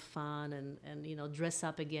girls to have fun and dress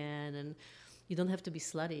up again, and you don't have to be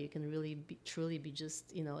slutty. You can really truly be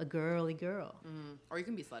just a girly girl. Or you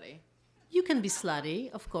can be slutty. You can be slutty,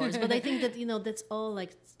 of course, but I think that that's all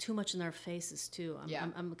like too much in our faces too.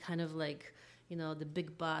 I'm kind of like the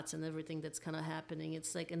big butts and everything that's kind of happening.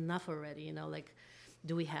 It's like enough already. Like,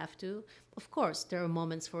 do we have to? Of course, there are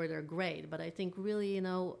moments for it are great, but I think really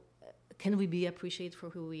can we be appreciated for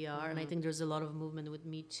who we are? And I think there's a lot of movement with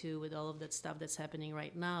Me Too, with all of that stuff that's happening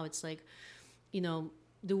right now. It's like,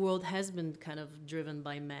 the world has been kind of driven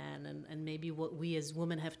by men, and maybe what we as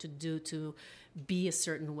women have to do to be a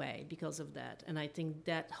certain way because of that. And I think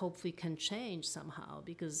that hopefully can change somehow,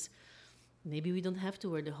 because maybe we don't have to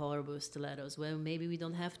wear the horrible stilettos. Well, maybe we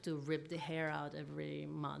don't have to rip the hair out every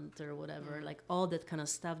month or whatever. Like all that kind of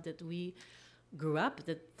stuff that we grew up,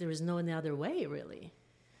 that there is no any other way really.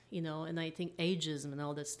 And I think ageism and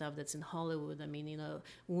all that stuff that's in Hollywood. I mean,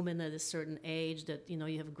 women at a certain age that,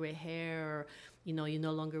 you have gray hair, or, you're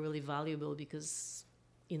no longer really valuable because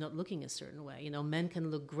you're not looking a certain way. Men can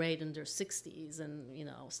look great in their 60s and,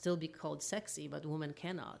 still be called sexy, but women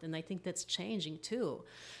cannot. And I think that's changing too,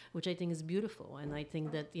 which I think is beautiful. And I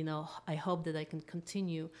think that, I hope that I can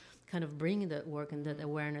continue kind of bringing that work and that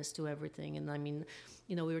awareness to everything. And I mean,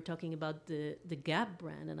 we were talking about the Gap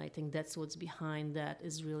brand, and I think that's what's behind that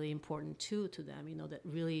is really important too to them, that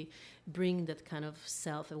really bring that kind of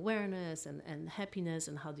self-awareness and happiness,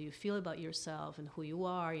 and how do you feel about yourself and who you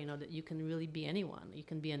are, that you can really be anyone. You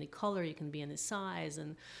can be any color, you can be any size,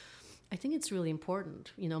 and I think it's really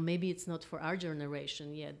important. Maybe it's not for our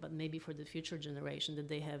generation yet, but maybe for the future generation, that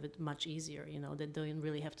they have it much easier, that they don't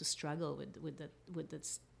really have to struggle with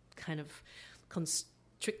that kind of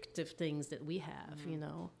constrictive things that we have,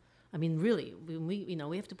 I mean, really,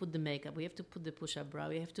 we have to put the makeup, we have to put the push-up bra,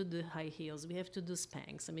 we have to do high heels, we have to do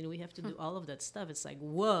Spanx. I mean, we have to do all of that stuff. It's like,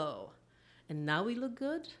 whoa, and now we look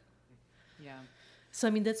good? Yeah. So,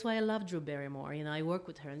 I mean, that's why I love Drew Barrymore. I work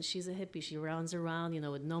with her, and she's a hippie. She runs around,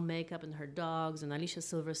 with no makeup and her dogs. And Alicia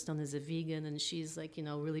Silverstone is a vegan, and she's, like,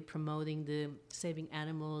 really promoting the saving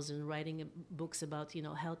animals and writing books about,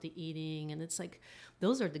 healthy eating. And it's like,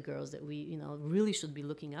 those are the girls that we, really should be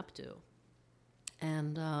looking up to.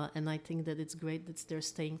 And I think that it's great that there's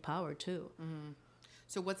staying power, too. Mm-hmm.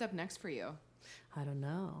 So what's up next for you? I don't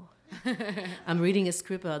know. I'm reading a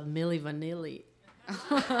script about Milli Vanilli.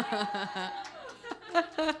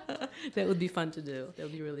 That would be fun to do. That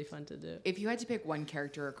would be really fun to do. If you had to pick one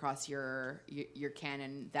character across your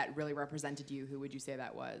canon that really represented you, who would you say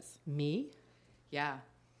that was? Me? Yeah.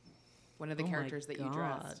 One of the characters that you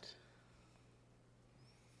dressed.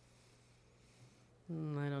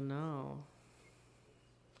 I don't know.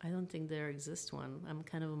 I don't think there exists one. I'm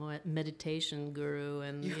kind of a meditation guru,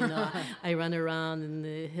 and I run around in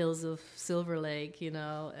the hills of Silver Lake,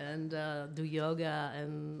 and do yoga,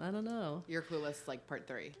 and I don't know. You're Clueless, like part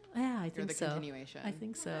 3. Yeah, I think so. You're the continuation. I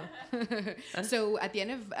think so. So at the end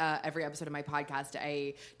of every episode of my podcast,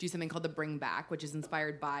 I do something called the Bring Back, which is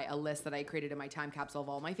inspired by a list that I created in my time capsule of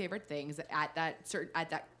all my favorite things at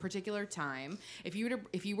that particular time. If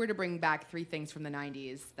you were to bring back 3 things from the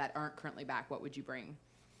 90s that aren't currently back, what would you bring?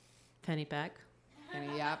 Fanny pack.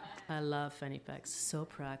 Yep. I love fanny packs. So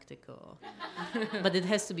practical. But it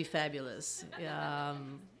has to be fabulous.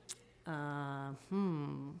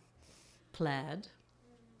 Plaid,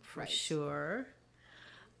 for sure.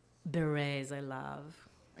 Berets, I love.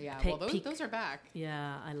 Yeah, those are back.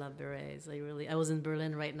 Yeah, I love berets. I was in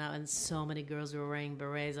Berlin right now, and so many girls were wearing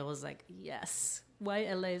berets. I was like, yes.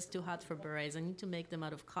 Why LA is too hot for berets? I need to make them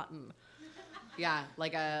out of cotton. Yeah,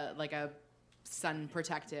 like a sun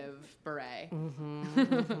protective beret. Mm-hmm,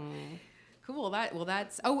 mm-hmm. Cool.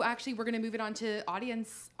 That's. Oh, actually, we're gonna move it on to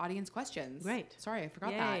audience questions. Great. Sorry, I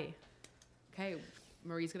forgot that. Okay,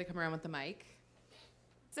 Marie's gonna come around with the mic.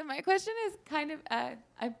 So my question is kind of, I'm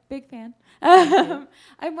a big fan. I'm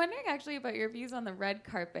wondering actually about your views on the red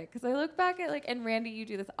carpet, because I look back at and Randy, you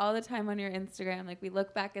do this all the time on your Instagram. Like we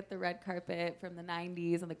look back at the red carpet from the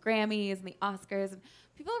 90s and the Grammys and the Oscars, and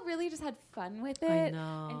people really just had fun with it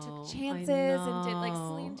and took chances and did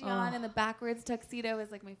Celine Dion and the backwards tuxedo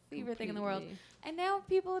is my favorite thing in the world. And now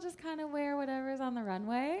people just kind of wear whatever's on the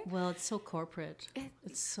runway. Well, it's so corporate.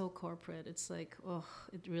 It's so corporate. It's it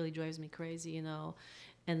really drives me crazy,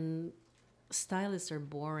 And stylists are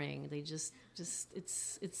boring. They just it's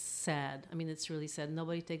sad. I mean, it's really sad.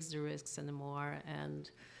 Nobody takes the risks anymore. And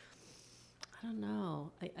I don't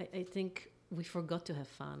know. I think we forgot to have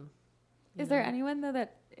fun. Is there anyone, though,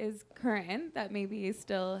 that is current that maybe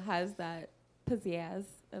still has that pizzazz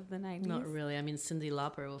of the 90s? Not really. I mean, Cyndi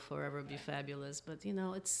Lauper will forever be fabulous. But,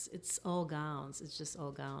 it's all gowns. It's just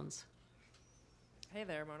all gowns. Hey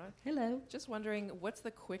there, Mona. Hello. Just wondering, what's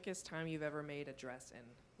the quickest time you've ever made a dress in?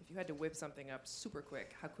 If you had to whip something up super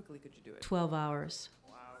quick, how quickly could you do it? 12 hours.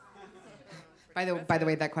 Wow. By the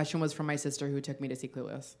way, that question was from my sister who took me to see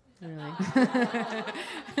Clueless. Really?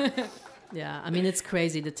 Yeah, I mean, it's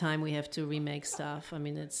crazy the time we have to remake stuff. I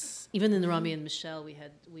mean, it's even in Romy and Michelle, we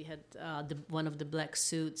had one of the black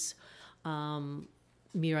suits.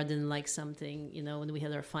 Mira didn't like something, when we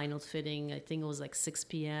had our final fitting. I think it was 6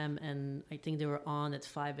 p.m. and I think they were on at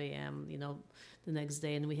 5 a.m. The next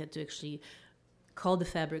day, and we had to actually call the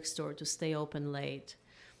fabric store to stay open late.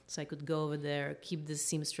 So I could go over there, keep the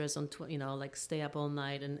seamstress on, stay up all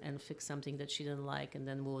night and fix something that she didn't like, and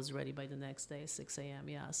then we was ready by the next day, 6 a.m.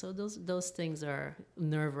 Yeah, so those things are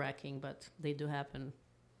nerve-wracking, but they do happen.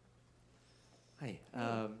 Hi.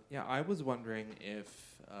 I was wondering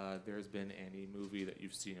if there's been any movie that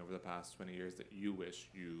you've seen over the past 20 years that you wish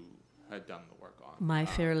you had done the work on. My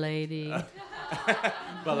Fair Lady.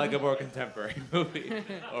 But a more contemporary movie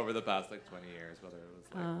over the past 20 years, whether it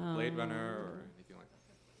was Blade Runner or anything like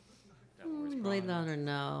that. Blade Runner,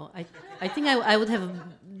 no. I think I would have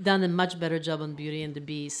done a much better job on Beauty and the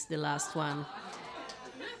Beast, the last one.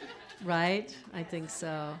 Right? I think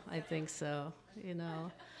so.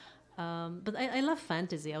 But I love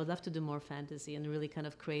fantasy. I would love to do more fantasy and really kind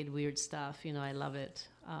of create weird stuff. I love it.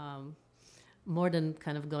 More than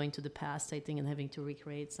kind of going to the past, I think, and having to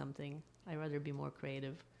recreate something. I'd rather be more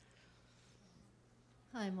creative.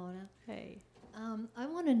 Hi, Mona. Hey. I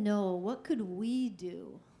want to know, what could we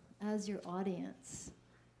do as your audience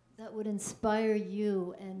that would inspire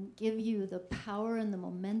you and give you the power and the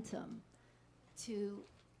momentum to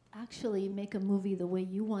actually make a movie the way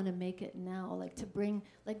you want to make it now? To bring,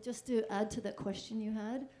 just to add to that question you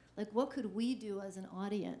had, what could we do as an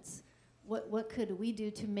audience? What could we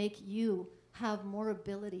do to make you have more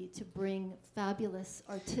ability to bring fabulous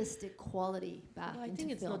artistic quality back Well, I into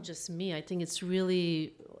think it's film? not just me. I think it's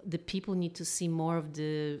really the people need to see more of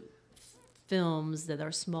the films that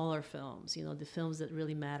are smaller films, the films that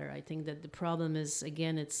really matter. I think that the problem is,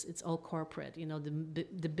 again, it's all corporate.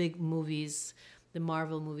 The big movies, the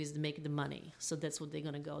Marvel movies, they make the money. So that's what they're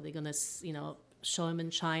going to go. They're going to, show them in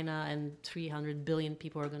China and 300 billion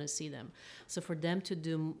people are going to see them. So for them to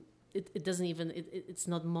do... It doesn't even, it's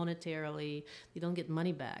not monetarily, they don't get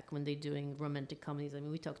money back when they're doing romantic comedies. I mean,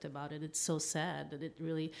 we talked about it. It's so sad that it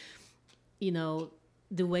really,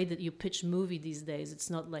 the way that you pitch movie these days, it's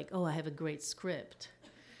not I have a great script.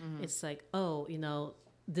 Mm-hmm. It's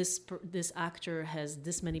this actor has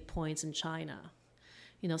this many points in China.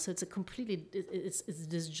 So it's a completely, it's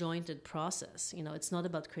disjointed process. It's not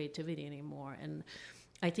about creativity anymore. And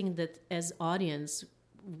I think that as audience,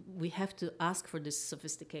 we have to ask for these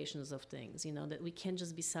sophistications of things, that we can't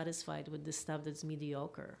just be satisfied with the stuff that's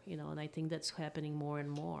mediocre, and I think that's happening more and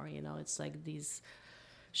more. It's these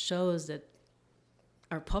shows that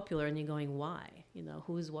are popular and you're going, why?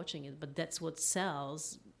 Who is watching it? But that's what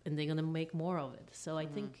sells, and they're going to make more of it. So I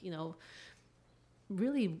think,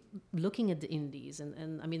 really looking at the indies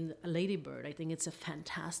and I mean, Lady Bird, I think it's a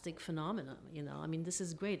fantastic phenomenon. I mean, this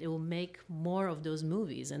is great. It will make more of those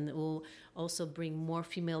movies, and it will also bring more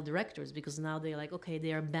female directors, because now they're okay,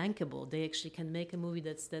 they are bankable. They actually can make a movie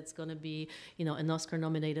that's going to be, an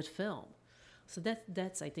Oscar-nominated film. So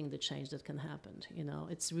that's I think the change that can happen.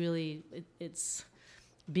 It's really it's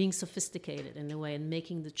being sophisticated in a way and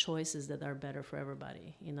making the choices that are better for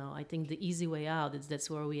everybody. I think the easy way out is that's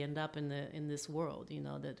where we end up in this world,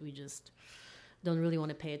 that we just don't really want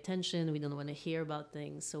to pay attention. We don't want to hear about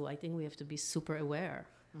things. So I think we have to be super aware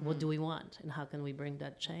What do we want, and how can we bring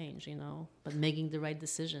that change? But making the right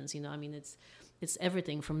decisions. I mean, it's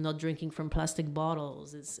everything from not drinking from plastic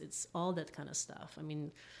bottles. It's all that kind of stuff. I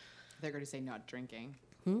mean, They're going to say not drinking.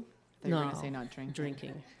 No, They're going to say not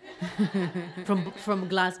drinking. drinking from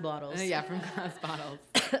glass bottles. Yeah, from glass bottles.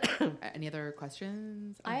 Any other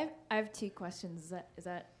questions? I have 2 questions. Is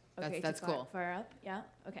that okay? That's cool. Fire up, yeah.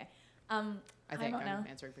 Okay. I think Hi, I'm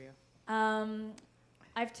answering for you.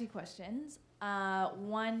 I have 2 questions.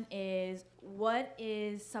 One is, what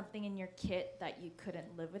is something in your kit that you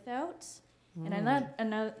couldn't live without? And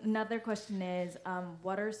another question is,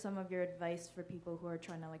 what are some of your advice for people who are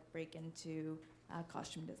trying to break into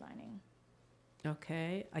costume designing?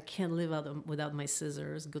 Okay, I can't live without my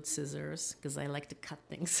scissors, good scissors, because I like to cut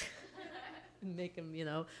things. And make them,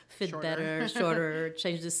 fit Shorter. better, shorter,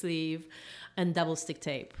 change the sleeve, and double stick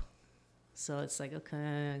tape. So it's like,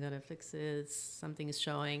 okay, I gotta fix it. Something is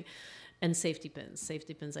showing. And safety pins.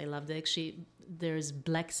 Safety pins, I love. There's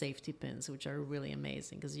black safety pins, which are really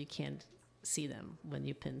amazing because you can't see them when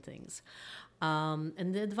you pin things.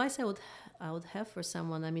 And the advice I would have for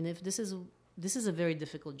someone, I mean, if this is a very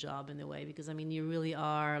difficult job in a way, because I mean, you really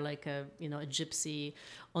are like a gypsy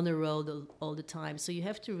on the road all the time. So you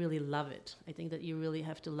have to really love it. I think that you really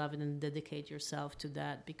have to love it and dedicate yourself to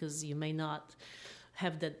that, because you may not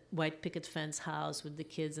have that white picket fence house with the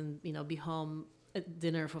kids and be home at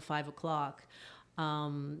dinner for 5:00.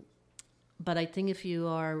 But I think if you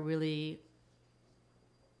are really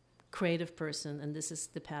creative person and this is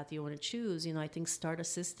the path you want to choose, I think start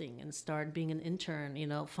assisting and start being an intern,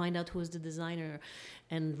 find out who is the designer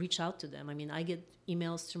and reach out to them. I mean, I get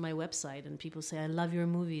emails through my website and people say, I love your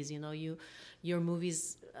movies, your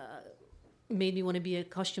movies made me want to be a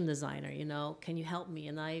costume designer, can you help me?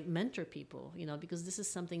 And I mentor people, because this is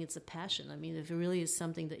something, it's a passion. I mean, if it really is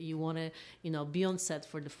something that you want to, be on set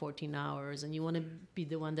for the 14 hours and you want to be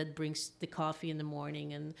the one that brings the coffee in the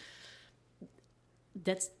morning, and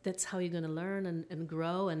that's how you're going to learn and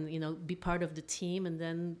grow and, be part of the team and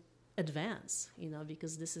then advance,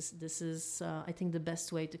 because this is I think the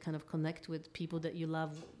best way to kind of connect with people that you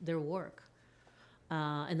love their work.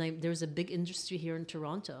 There's a big industry here in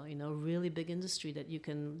Toronto, really big industry that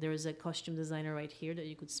there is a costume designer right here that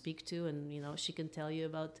you could speak to, and, she can tell you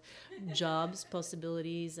about jobs,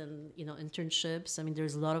 possibilities, and, internships. I mean,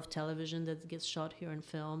 there's a lot of television that gets shot here and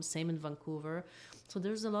filmed, same in Vancouver. So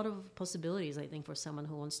there's a lot of possibilities, I think, for someone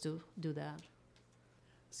who wants to do that.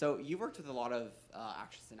 So you worked with a lot of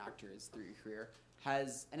actresses and actors through your career.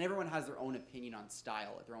 And everyone has their own opinion on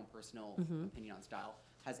style, their own personal opinion on style.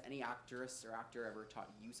 Has any actress or actor ever taught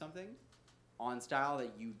you something on style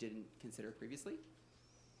that you didn't consider previously?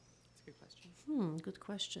 That's a good question. Good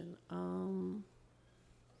question.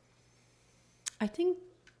 I think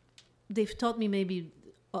they've taught me maybe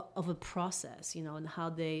of a process, and how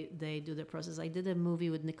they do their process. I did a movie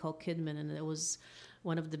with Nicole Kidman, and it was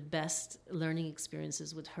one of the best learning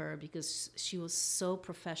experiences with her because she was so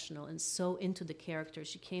professional and so into the character.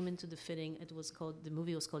 She came into the fitting. The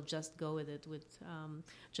movie was called Just Go With It with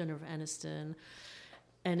Jennifer Aniston.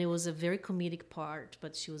 And it was a very comedic part,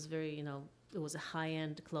 but she was very, it was a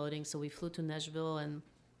high-end clothing. So we flew to Nashville and,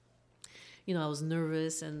 I was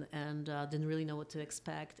nervous and didn't really know what to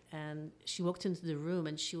expect. And she walked into the room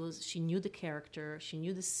and she knew the character. She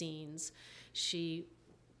knew the scenes. She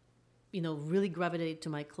really gravitated to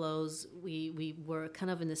my clothes. We were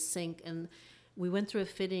kind of in a sync, and we went through a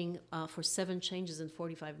fitting for 7 changes in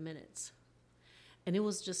 45 minutes. And it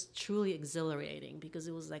was just truly exhilarating because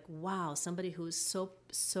it was like, wow, somebody who is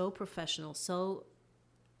so professional, so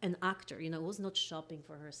an actor, was not shopping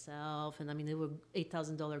for herself. And I mean, there were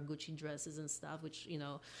 $8,000 Gucci dresses and stuff, which,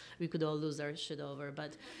 we could all lose our shit over.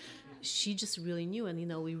 But she just really knew. And,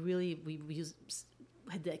 we used,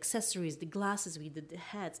 had the accessories, the glasses, we did the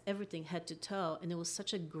hats, everything head to toe. And it was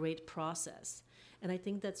such a great process. And I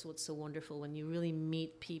think that's what's so wonderful when you really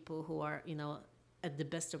meet people who are, at the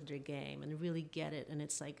best of their game and really get it. And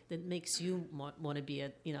it's like, that makes you want to be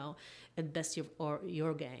at best of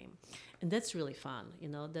your game. And that's really fun,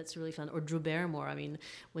 that's really fun. Or Drew Barrymore. I mean,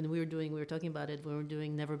 when we were talking about it, when we were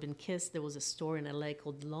doing Never Been Kissed, there was a store in LA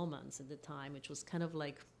called Lomans at the time, which was kind of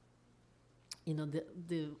like,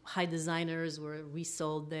 the high designers were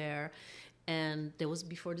resold there. And that was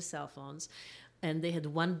before the cell phones. And they had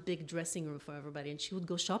one big dressing room for everybody. And she would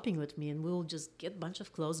go shopping with me, and we will just get a bunch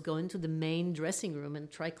of clothes, go into the main dressing room and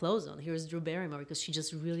try clothes on. Here's Drew Barrymore, because she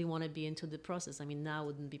just really wanted to be into the process. I mean, now it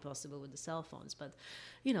wouldn't be possible with the cell phones. But,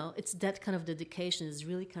 it's that kind of dedication is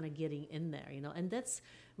really kind of getting in there, And that's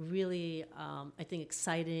really, I think,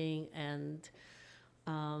 exciting and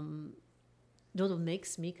that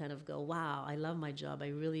makes me kind of go, wow, I love my job. I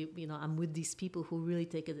really, I'm with these people who really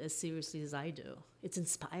take it as seriously as I do. It's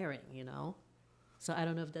inspiring. So I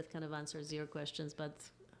don't know if that kind of answers your questions, but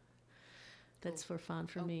that's for fun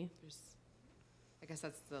for me. I guess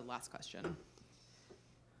that's the last question.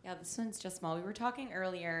 Yeah, this one's just small. We were talking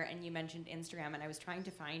earlier, and you mentioned Instagram, and I was trying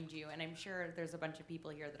to find you, and I'm sure there's a bunch of people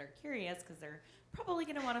here that are curious because they're probably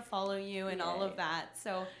going to want to follow you and all of that.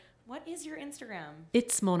 So what is your Instagram?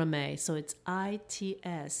 It's Mona May, so it's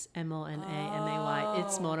ITSMONAMAY.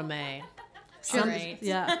 It's Mona May.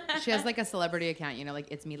 Yeah. She has like a celebrity account,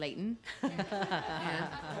 like it's me, Leighton. Yeah.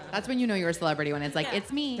 That's when you know you're a celebrity, when it's like,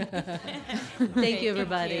 it's me. Thank you,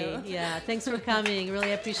 everybody. Yeah, thanks for coming.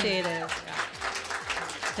 Really appreciate it.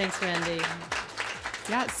 Thanks, Randy.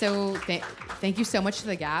 Yeah, so thank you so much to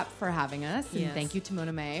The Gap for having us. And Yes. thank you to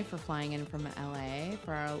Mona May for flying in from LA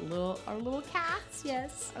for our little cast.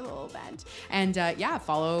 Yes. Our little event. And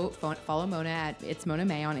follow Mona at It's Mona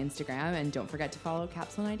May on Instagram. And don't forget to follow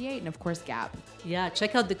Capsule 98 and of course Gap. Yeah,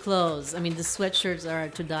 check out the clothes. I mean, the sweatshirts are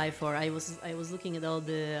to die for. I was looking at all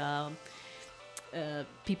the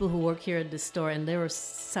people who work here at the store, and there were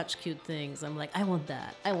such cute things. I'm like, I want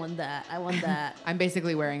that. I want that. I want that. I'm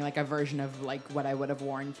basically wearing like a version of like what I would have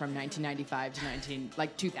worn from 1995 to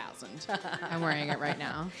 2000. I'm wearing it right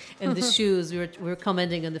now. And the shoes, we were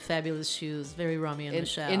commenting on the fabulous shoes. Very Romy and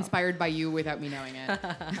Michelle. Inspired by you without me knowing it.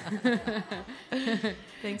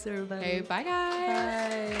 Thanks, everybody. Okay, bye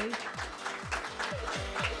guys. Bye.